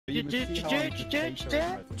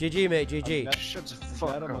GG, mate, GG. Shut the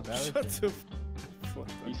fuck up. Shut the fuck up.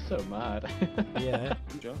 He's so mad. Yeah.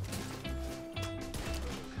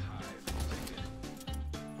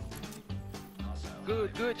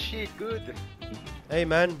 Good shit, good. Hey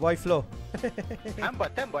man, why floor? 10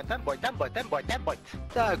 bot.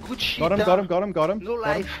 Good shit. Got him. No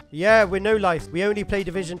life. Yeah, we're no life. We only play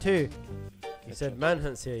Division 2. You said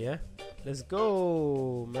Manhunt's here, yeah? Let's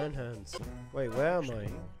go, Manhunt. Wait, where am I?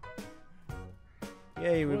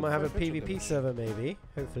 Yeah, we might have a PvP server maybe,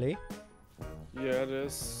 hopefully. Yeah, it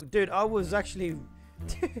is. Dude, I was actually...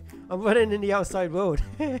 I'm running in the outside world.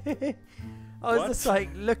 I was just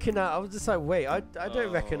like looking at, I was just like, wait, I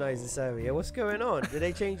don't recognize this area. What's going on? Did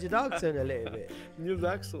they change the dark zone a little bit? New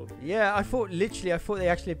dark zone. Yeah, I thought they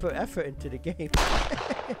actually put effort into the game.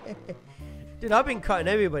 Dude, I've been cutting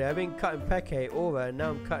everybody. I've been cutting Peke, Aura, and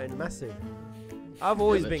now I'm cutting Massive. I've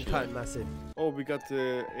always been cutting Massive. Oh, we got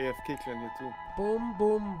the AFK clan here too. Boom,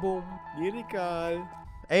 boom, boom. Lyrical.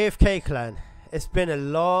 AFK clan. It's been a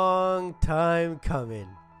long time coming.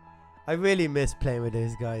 I really miss playing with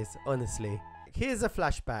those guys, honestly. Here's a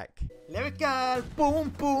flashback. Lyrical, boom,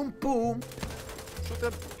 boom, boom. Shoot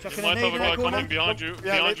them. You might have a guy coming behind you.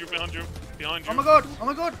 Behind you. Oh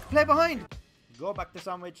my god, play behind. Go back to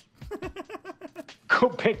sandwich. Go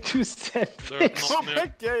back to sandwich. They're not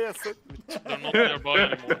near. Yeah, They're not nearby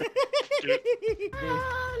anymore.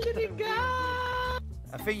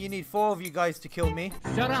 I think you need 4 of you guys to kill me.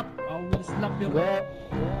 Shut up! I will slap your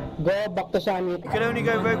Go back to summit. You can only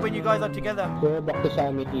go rogue when you guys are together. Go back to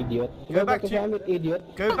summit, idiot. Go back to summit, idiot.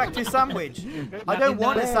 Go back to sandwich. I don't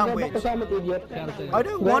want a sandwich. Go back to summit, idiot. I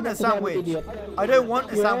don't want a sandwich. I don't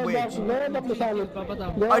want a sandwich. Go back to summit.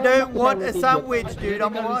 I don't want a sandwich, dude.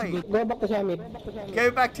 I'm alright. Go back to summit.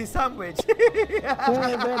 Go back to sandwich.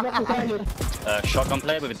 Go back to summit. Shotgun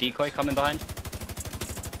player with a decoy coming behind.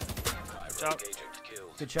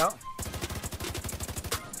 Good shout.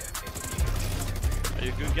 Are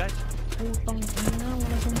you good, guys?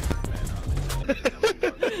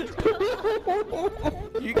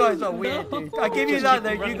 You guys are weird, dude. I give you that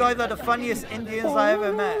though. You guys are the funniest Indians I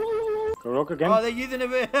ever met. Go rock again. Oh, they're using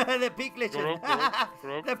they're peak glitching. Go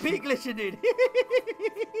rock. They're peak glitching, dude.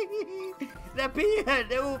 They're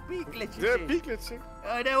all peak glitching. Yeah, dude. peak glitching.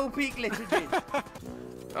 They're all peak glitching, dude.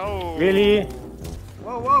 Oh. Really?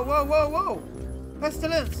 Whoa.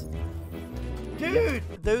 Pestilence. Dude.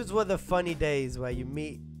 Those were the funny days where you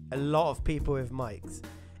meet a lot of people with mics.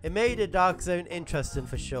 It made the dark zone interesting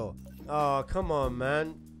for sure. Oh, come on,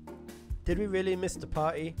 man. Did we really miss the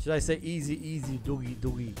party? Should I say easy,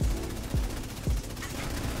 doogie?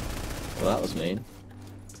 Well, that was mean.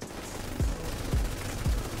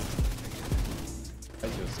 I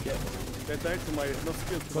just scared. That died to my no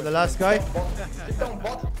skill. For the last guy.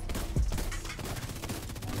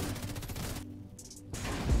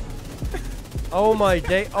 Oh my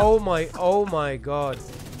day! Oh my god!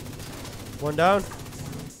 One down.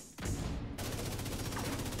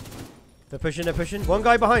 They're pushing. One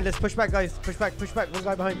guy behind. Let's push back, guys. Push back. One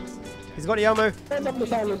guy behind. He's got the ammo.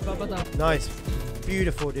 Nice.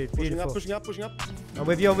 Beautiful, dude. Beautiful. Pushing up. I'm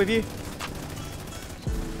with you.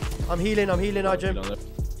 I'm healing, Arjun.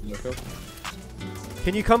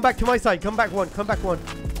 Can you come back to my side? Come back one.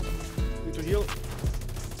 Need to heal.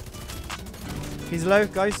 He's low,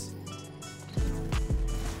 guys.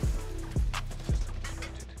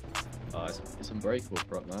 Oh, it's unbreakable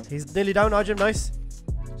prop, man. He's nearly down, Arjun. Nice.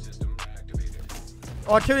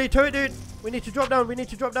 Oh, turret, dude. We need to drop down.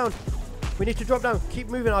 Keep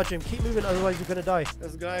moving, Arjun. Keep moving, otherwise you're gonna die.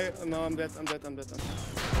 This guy. No, I'm dead.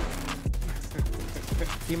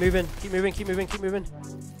 Keep moving.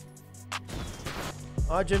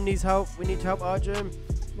 Arjun needs help. We need to help Arjun.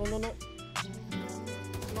 No.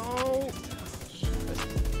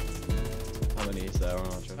 How many is there on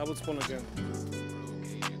Archer? I will spawn again.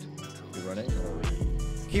 You running or are we...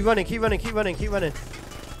 Keep running. Do you want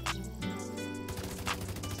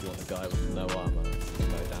the guy with no armor,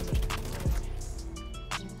 no damage?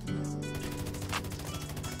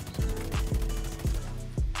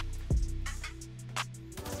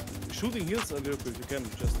 Shooting heals a little bit. You can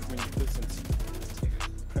just distance.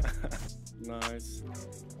 Nice.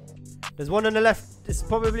 There's one on the left. It's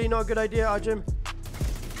probably not a good idea, Arjun.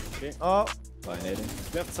 Okay. Oh.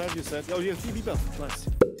 Left side, you said. Oh, you have TV buff. Nice.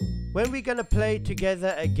 When we gonna play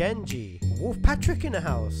together again, G? Wolf Patrick in the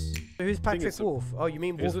house. Who's Patrick Wolf? Oh, you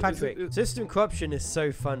mean Wolf Patrick. System corruption is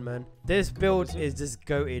so fun, man. This build is just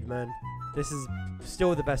goated, man. This is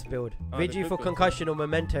still the best build. VG for concussion or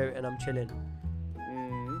memento, and I'm chilling.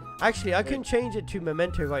 Actually, I can change it to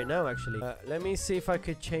memento right now, actually. Let me see if I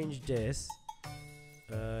could change this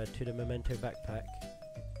to the memento backpack.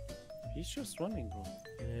 He's just running, bro.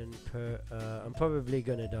 And I'm probably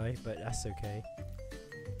gonna die, but that's okay.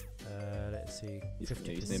 Let's see. He's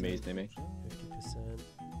 50%. near me, he's near me. 50%.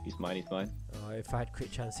 He's mine, he's mine. Oh, if I had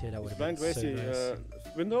crit chance here, that would have Blind, been where's so he?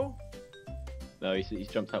 nice. Window? No, he's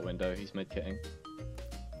jumped out window, he's mid-kitting.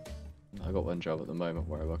 I got one job at the moment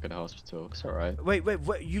where I work at a hospital, it's alright. Wait,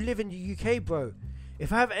 you live in the UK, bro.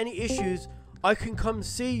 If I have any issues, I can come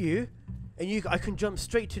see you, and I can jump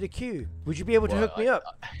straight to the queue. Would you be able to hook me up?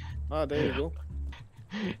 Ah, there you go.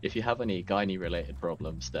 If you have any gynae related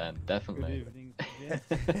problems, then definitely.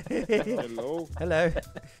 Hello. Hello.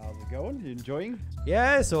 How's it going? You enjoying?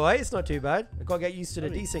 Yeah, it's alright. It's not too bad. I gotta get used to the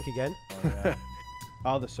desync again.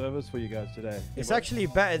 How are the servers for you guys today? It's actually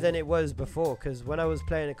better than it was before, because when I was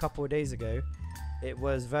playing a couple of days ago, it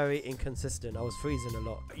was very inconsistent. I was freezing a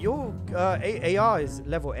lot. Your AR is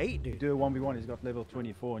level 8, dude. Do a 1v1, he's got level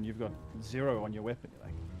 24 and you've got 0 on your weapon.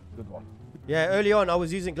 Like, good one. Yeah, early on I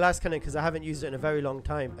was using glass cannon because I haven't used it in a very long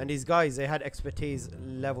time. And these guys, they had expertise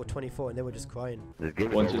level 24 and they were just crying. This game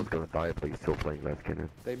is almost gonna die, but you're still playing glass cannon.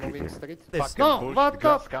 They moving straight. This- Fucking No, push what the the-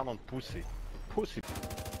 glass cannon, pussy. Pussy.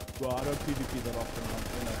 Well, I don't PvP that often. I'm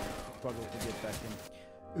gonna struggle to get back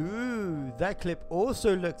in. Ooh, that clip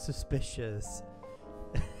also looks suspicious.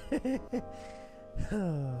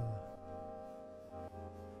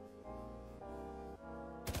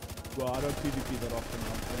 Well, I don't PvP that often.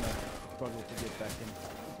 I'm gonna struggle to get back in.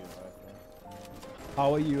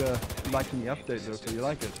 How are you liking the update though? So you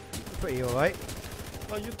like it? Pretty alright.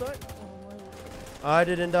 Oh, you died? I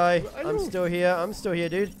didn't die. I I'm know. still here. I'm still here,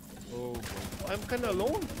 dude. Oh, I'm kinda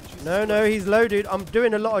alone. Jesus No, no, he's low, dude. I'm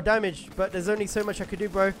doing a lot of damage, but there's only so much I could do,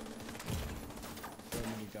 bro. So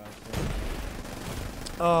many guys.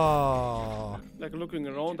 Oh, Like looking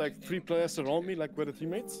around, like 3 players around me, like where the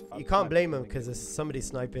teammates. you can't blame him because there's somebody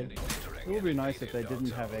sniping. It would be nice if they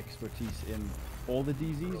didn't have expertise in all the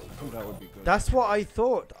DZs. I think that would be good. That's what I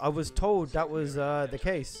thought. I was told that was the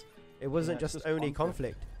case. It wasn't Yeah, it's just just only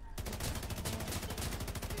conflict.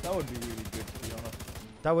 conflict. That would be really good, to be honest.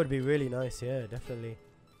 That would be really nice, yeah, definitely.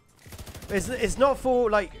 It's not for,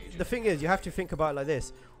 like, the thing is, you have to think about it like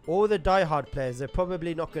this. All the die-hard players, they're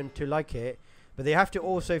probably not going to like it, but they have to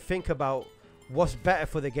also think about what's better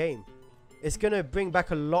for the game. It's going to bring back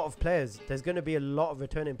a lot of players. There's going to be a lot of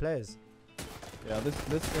returning players. Yeah,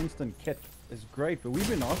 this instant kit is great, but we've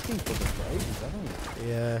been asking for this for ages, haven't we?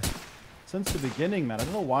 Yeah. Since the beginning, man. I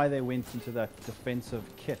don't know why they went into that defensive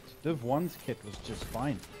kit. Div 1's kit was just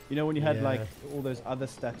fine. You know, when you had Yeah. like all those other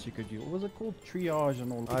stats you could do. What was it called? Triage and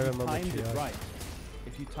all. I If you remember timed it triage. right.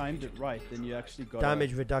 If you timed it right, then you actually got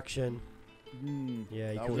Damage reduction. Yeah, you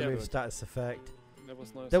that can was remove good. status effect. That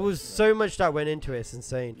was nice. There was so much that went into it. It's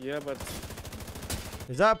insane. Yeah, but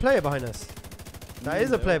Is that a player behind us? That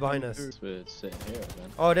is a player behind us. We're sitting here then.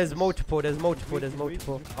 Oh, there's multiple. There's multiple. There's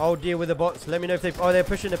multiple. I'll deal with the bots. Let me know if they. Oh, they're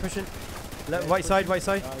pushing. They're pushing. Right side. Right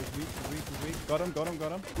side. He's weak, he's weak, he's weak. Got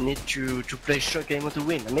him. Need to play short game to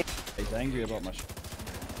win. I mean, He's angry about my shit.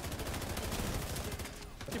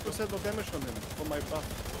 50% more damage from him, from my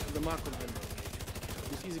buff, the mark on him.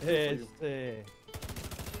 It's easy kill for you.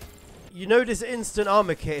 You know this instant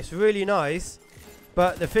armor kit. It's really nice,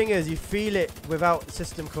 but the thing is, you feel it without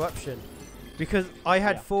system corruption. Because I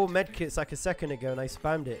had 4 medkits like a second ago and I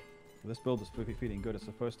spammed it. This build is feeling good. It's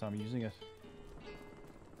the first time using it.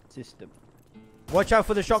 System. Watch out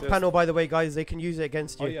for the shock Yes. panel, by the way, guys. They can use it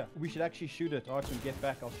against you. Oh yeah, we should actually shoot it. Archon, get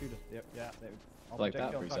back. I'll shoot it. Yep, yeah. There we go. I'll Like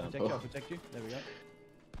protect that, you, for I'll protect example. you, I'll protect you. There we go.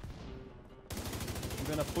 I'm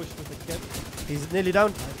gonna push with the kit. He's nearly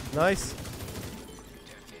down. Nice.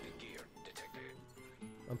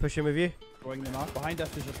 I'm pushing with you. Throwing them out. Behind us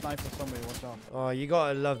there's a sniper somewhere. Watch out. Oh, you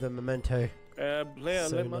gotta love the memento. Player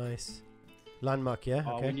So landmark. nice. Landmark, yeah?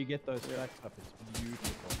 When Okay. you get those stacks up, it's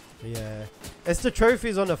beautiful. Yeah. It's the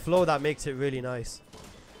trophies on the floor that makes it really nice.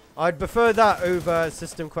 I'd prefer that over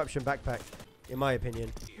System Corruption Backpack, in my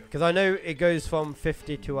opinion. Because I know it goes from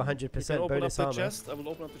 50 to You can 100% open bonus up the armor. chest. I will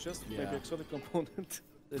open up the chest. Yeah. Maybe exotic component.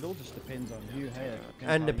 It all just depends on you. Hey, it depends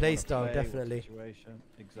And how the you play wanna style, play, definitely. Situation.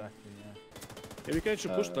 Exactly. Yeah. Yeah, we can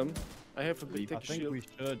actually push them. I have to leave- take I a think shield. we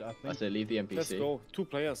should. I I think. say leave the NPC. Let's go. 2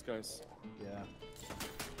 players, guys. Yeah.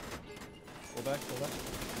 Go back. Go back.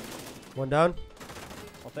 One down.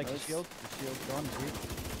 I'll take the Nice. shield. The shield's gone. Sweet.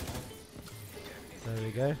 There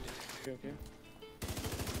we go. Okay, okay.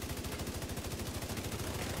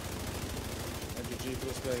 And GG for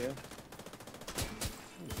this guy, yeah?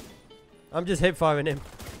 I'm just hip firing him.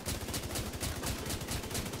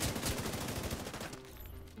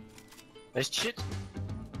 nice shit.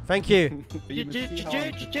 Thank you. But you can see how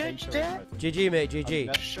I'm just patient, right? GG, mate. GG.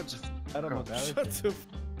 That's Shut the I don't know. Shut the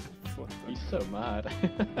fuck up. He's so mad.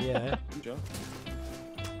 Yeah. Good job.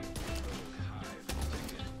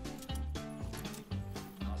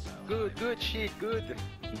 good, good shit, good.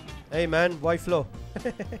 Hey man, why floor?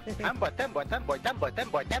 Hambot.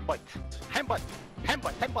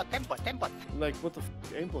 Like, what the f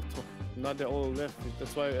aimbot top? Now they're all left.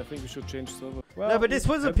 That's why I think we should change server. Well, No, but this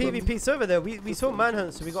was a I've PvP server though. We saw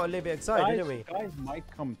manhunt, so we got a little bit excited, guys, didn't we? guys might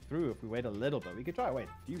come through if we wait a little bit. We could try to wait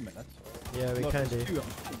a few minutes. Yeah, we Look, can there's do. two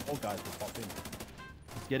more guys will pop in.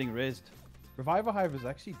 He's getting rezzed. Reviver Hive is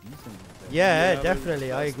actually decent. these days. Yeah, Yeah,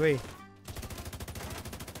 definitely. I agree.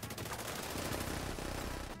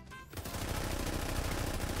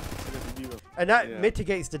 And that Yeah.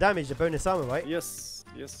 mitigates the damage, the bonus armor, right? Yes,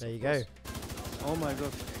 yes. There of you go. course. Oh my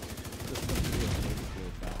god.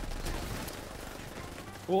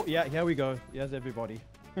 Oh, yeah, here we go. Here's everybody.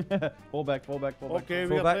 Fall back, fall back, fall back. Okay, we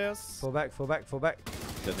Fall got back. players. Fall back, fall back, fall back.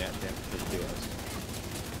 Then they actually have to do us.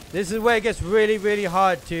 This is where it gets really, really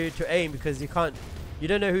hard to aim because you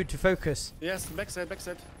don't know who to focus. Yes, backside,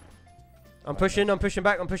 backside. I'm pushing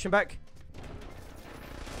back, I'm pushing back.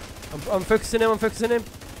 I'm focusing him, I'm focusing him.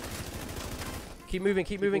 Keep moving,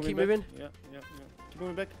 keep moving, keep back. moving. Yeah, yeah, yeah. Keep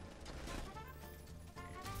moving back.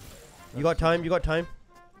 You got time, you got time.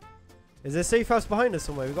 Is there a safe house behind us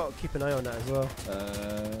somewhere? We've got to keep an eye on that as well.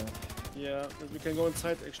 Yeah, we can go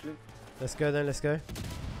inside actually. Let's go then, let's go.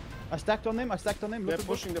 I stacked on them, They're Look at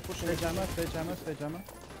pushing, they're pushing. Stay jammer, stay jammer, stay jammer.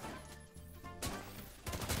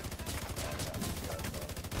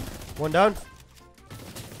 One down.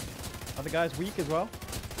 Other guy's weak as well.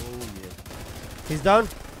 Oh, yeah. He's down.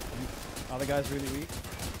 Other guy's really weak.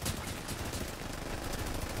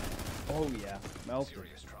 Oh, yeah. Melted.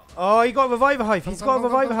 Oh, he got a reviver hive. He's got a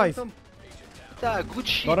reviver hive. Yeah, good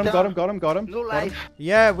shit. Got him. yeah. Got him. No life.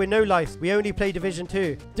 Yeah, we're no life. We only play Division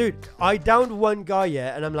 2. Dude, I downed one guy,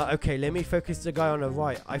 yeah, and I'm like, okay, let me focus the guy on the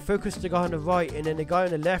right. I focused the guy on the right, and then the guy on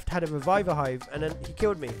the left had a reviver hive, and then he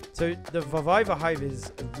killed me. So the reviver hive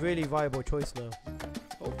is a really viable choice now.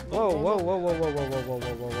 Whoa, whoa, whoa, whoa, whoa, whoa, whoa, whoa,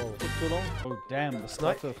 whoa, whoa. Took too long. Oh, damn. The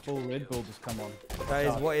Snipe. stutter full Red Bull just come on. That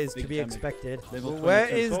is Ah, what is big to be damage. expected. Level Where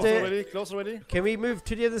 22. is Close the... already, close already. Can we move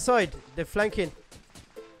to the other side? They're flanking.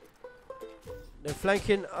 They're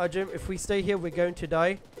flanking, Arjun. If we stay here, we're going to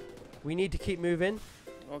die. We need to keep moving.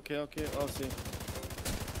 Okay, okay, I'll see.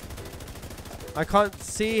 I can't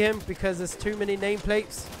see him because there's too many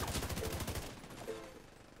nameplates.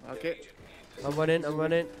 Okay. I'm running, I'm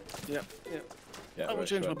running. Yeah, yeah. Yeah, I will rush,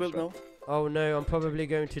 change my rush, build rush. now. Oh no, I'm probably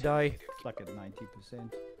going to die. It's like at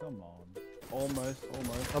 90%. Come on. Almost.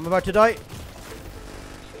 I'm about to die.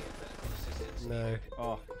 No.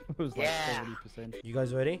 Oh, it was like 70%. You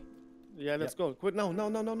guys ready? Yeah, let's go. Quick, no,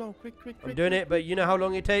 quick. I'm doing it, but you know how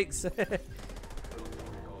long it takes.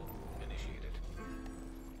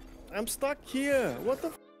 I'm stuck here. What the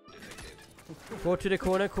f? Call to the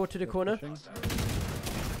corner, call to the corner.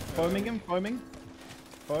 Foaming him, foaming.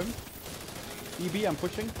 Foam. EB, I'm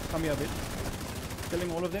pushing. Come here, bitch.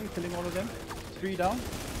 Killing all of them. 3 down.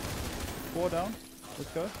 4 down.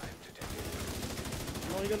 Let's go.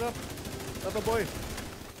 No, you get up. Other boy.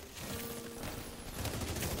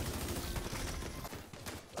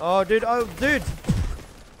 Oh, dude, oh, dude.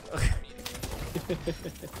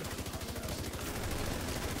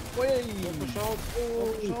 Wait. Push out.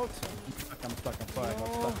 Oh, push out. I'm stuck. Sorry,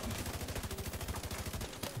 I'm stuck.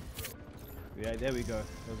 Yeah, there we go.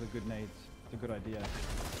 Those are good nades. It's a good idea.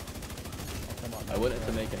 Oh, come on, I wanted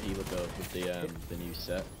to make a healer build with the new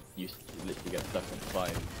set. You literally get stuck on 5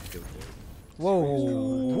 skill kills. Whoa,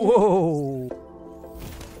 whoa.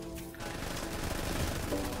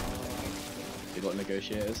 You got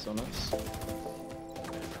negotiators on us?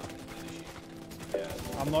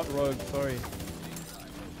 I'm not rogue, sorry.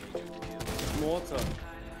 Mortar.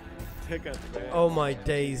 Take it, man. Oh my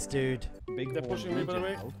days, dude. Big They're horn pushing me, by the regen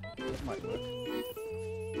way. help. That might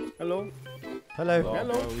work. Hello. Hello.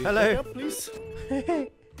 Hello. Hello. Yeah, please.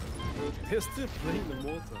 They're still playing the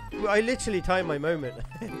mortar. I literally timed my moment.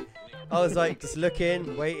 I was like, just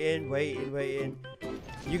looking, waiting.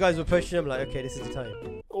 You guys were pushing. I'm like, okay, this is the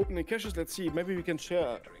time. Opening caches, let's see. Maybe we can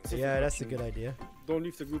share. Yeah, that's a good idea. Don't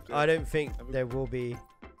leave the group there. I don't think there will be.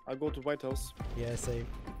 I'll go to White House. Yeah, same.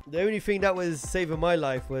 The only thing that was saving my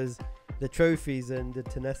life was the trophies and the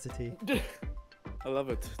tenacity. I love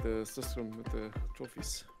it. The system with the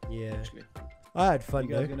trophies. Yeah. Actually. I had fun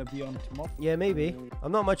You guys though. gonna be on tomorrow? Yeah, maybe.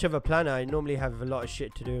 I'm not much of a planner. I normally have a lot of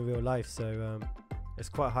shit to do in real life, so it's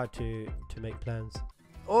quite hard to make plans.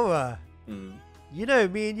 Aura, you know,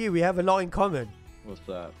 me and you, we have a lot in common. What's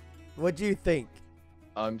that? What do you think?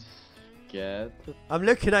 I'm scared. I'm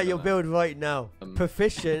looking at your build right now. Um.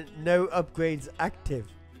 Proficient, no upgrades active.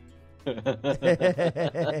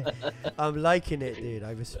 I'm liking it, dude.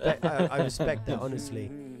 I respect that, honestly.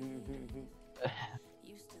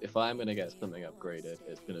 if I'm gonna get something upgraded,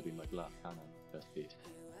 it's gonna be my glass cannon first piece.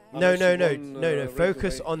 No, Unless no, you no, want, no, no. right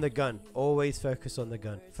Focus away. on the gun. Always focus on the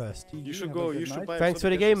gun first. You should Have go. a good You should night. buy. Thanks for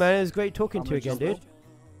the game, man. It was great talking to you again, dude.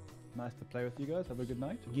 Nice to play with you guys. Have a good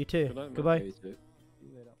night. You too. Good night, man. Goodbye. Okay, so- See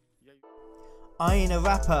you later. I ain't a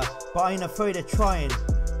rapper, but I ain't afraid of trying.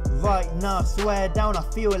 Right now, swear down, I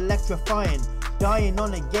feel electrifying. Dying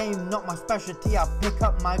on a game, not my specialty. I pick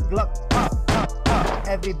up my Glock, pop, pop, pop.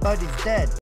 Everybody's dead.